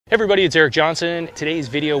Hey everybody, it's Eric Johnson. Today's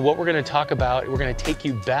video, what we're gonna talk about, we're gonna take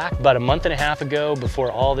you back about a month and a half ago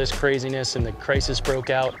before all this craziness and the crisis broke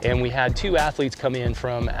out. And we had two athletes come in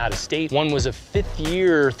from out of state. One was a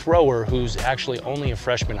fifth-year thrower who's actually only a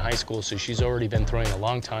freshman in high school, so she's already been throwing a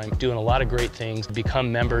long time, doing a lot of great things,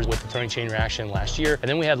 become members with the Throwing Chain Reaction last year. And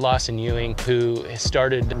then we had Lawson Ewing, who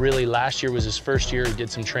started really last year was his first year. He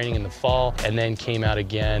did some training in the fall and then came out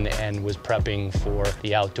again and was prepping for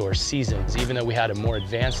the outdoor seasons. Even though we had a more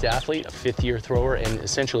advanced athlete, a fifth-year thrower, and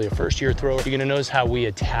essentially a first-year thrower, you're gonna notice how we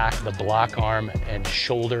attack the block arm and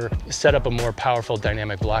shoulder, set up a more powerful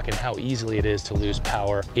dynamic block, and how easily it is to lose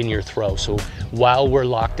power in your throw. So while we're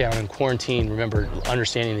locked down in quarantine, remember,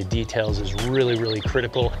 understanding the details is really, really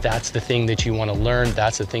critical. That's the thing that you wanna learn.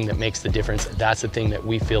 That's the thing that makes the difference. That's the thing that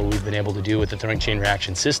we feel we've been able to do with the Throwing Chain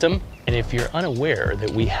Reaction system. And if you're unaware that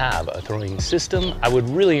we have a throwing system, I would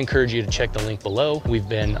really encourage you to check the link below. We've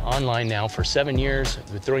been online now for 7 years.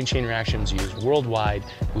 The Throwing Chain Reactions used worldwide.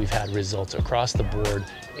 We've had results across the board,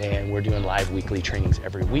 and we're doing live weekly trainings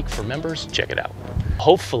every week for members. Check it out.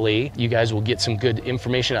 Hopefully, you guys will get some good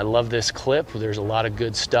information. I love this clip. There's a lot of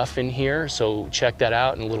good stuff in here, so check that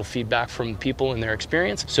out and a little feedback from people and their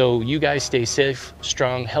experience. So you guys stay safe,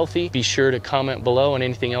 strong, healthy. Be sure to comment below on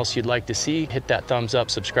anything else you'd like to see. Hit that thumbs up,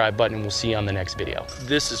 subscribe button, and we'll see you on the next video.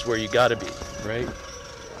 This is where you gotta be, right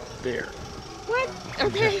there. What?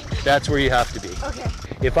 Okay. That's where you have to be. Okay.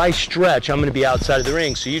 If I stretch, I'm gonna be outside of the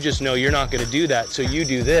ring, so you just know you're not gonna do that, so you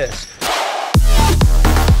do this.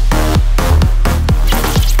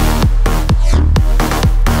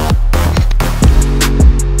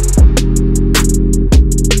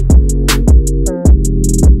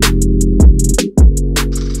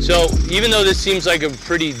 So even though this seems like a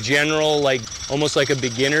pretty general, like almost like a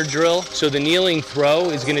beginner drill, so the kneeling throw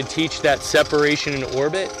is gonna teach that separation in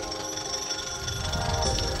orbit.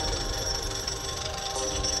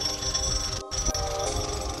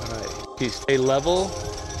 All right, stay level.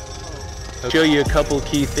 I'll show you a couple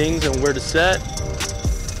key things on where to set.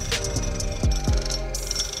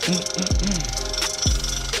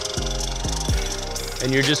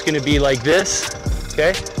 And you're just gonna be like this,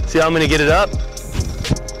 okay? See how I'm gonna get it up?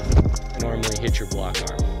 Normally hit your block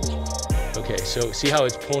arm. Okay, so see how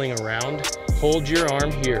it's pulling around? Hold your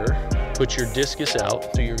arm here, put your discus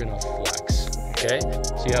out, so you're gonna flex, okay?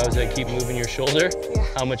 See how as I keep moving your shoulder? Yeah.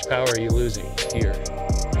 How much power are you losing? Here.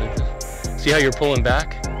 See how you're pulling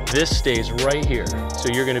back? This stays right here. So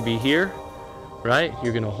you're gonna be here, right?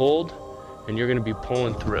 You're gonna hold, and you're gonna be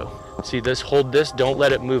pulling through. See this, hold this, don't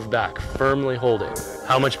let it move back. Firmly hold it.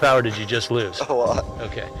 How much power did you just lose? A lot.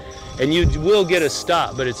 Okay. And you will get a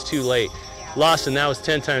stop, but it's too late. Lawson, that was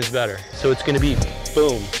 10 times better. So it's gonna be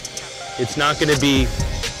boom. It's not gonna be,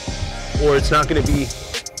 or it's not gonna be.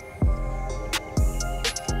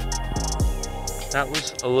 That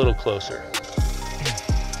was a little closer.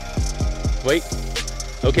 Wait.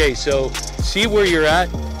 Okay, so see where you're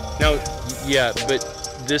at? Now, yeah, but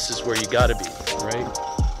this is where you gotta be, right?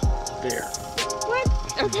 There. What?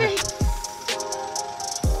 Okay.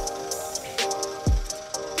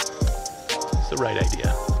 It's the right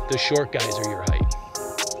idea. The short guys are your height.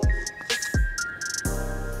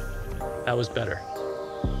 That was better.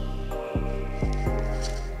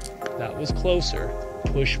 That was closer.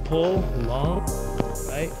 Push, pull, long,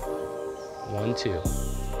 right? 1, 2.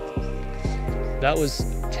 That was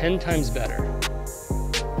 10 times better.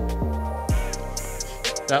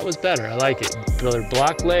 That was better, I like it. Better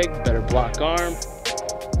block leg, better block arm.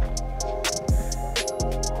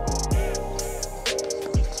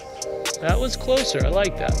 That was closer, I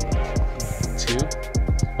like that. 2,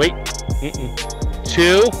 wait,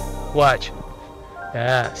 2, watch.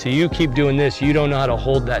 Yeah, so you keep doing this, you don't know how to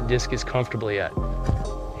hold that discus comfortably yet.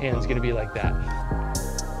 Hand's gonna be like that.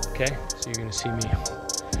 Okay, so you're gonna see me.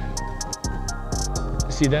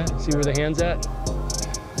 See that? See where the hand's at?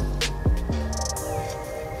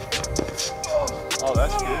 Oh,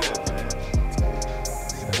 that's good,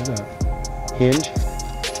 man. Hinge.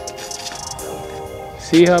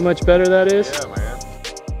 See how much better that is? Yeah, man.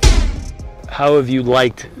 How have you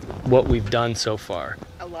liked what we've done so far?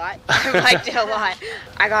 A lot. I liked it a lot.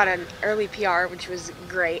 I got an early PR, which was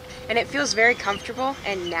great. And it feels very comfortable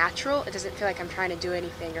and natural. It doesn't feel like I'm trying to do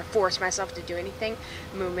anything or force myself to do anything.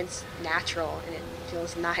 Movement's natural and it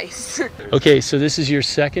feels nice. Okay, so this is your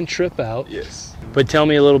second trip out. Yes. But tell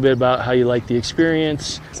me a little bit about how you like the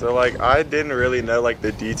experience. So like I didn't really know like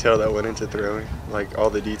the detail that went into throwing, like all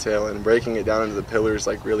the detail, and breaking it down into the pillars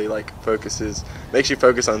like really like makes you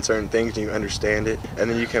focus on certain things and you understand it, and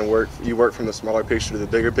then you work from the smaller picture to the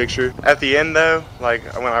bigger picture. At the end though, like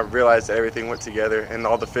when I realized that everything went together and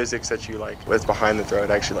all the physics that you like was behind the throw, it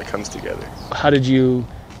actually like comes together. How did you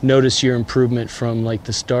notice your improvement from like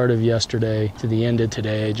the start of yesterday to the end of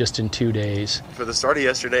today, just in 2 days? For the start of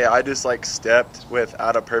yesterday, I just like stepped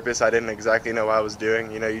without a purpose. I didn't exactly know what I was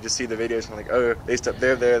doing. You know, you just see the videos and like, oh, they step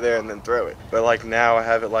there, and then throw it. But like now I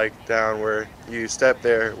have it like down where you step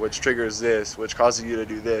there, which triggers this, which causes you to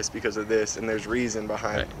do this because of this, and there's reason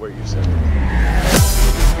behind where you step.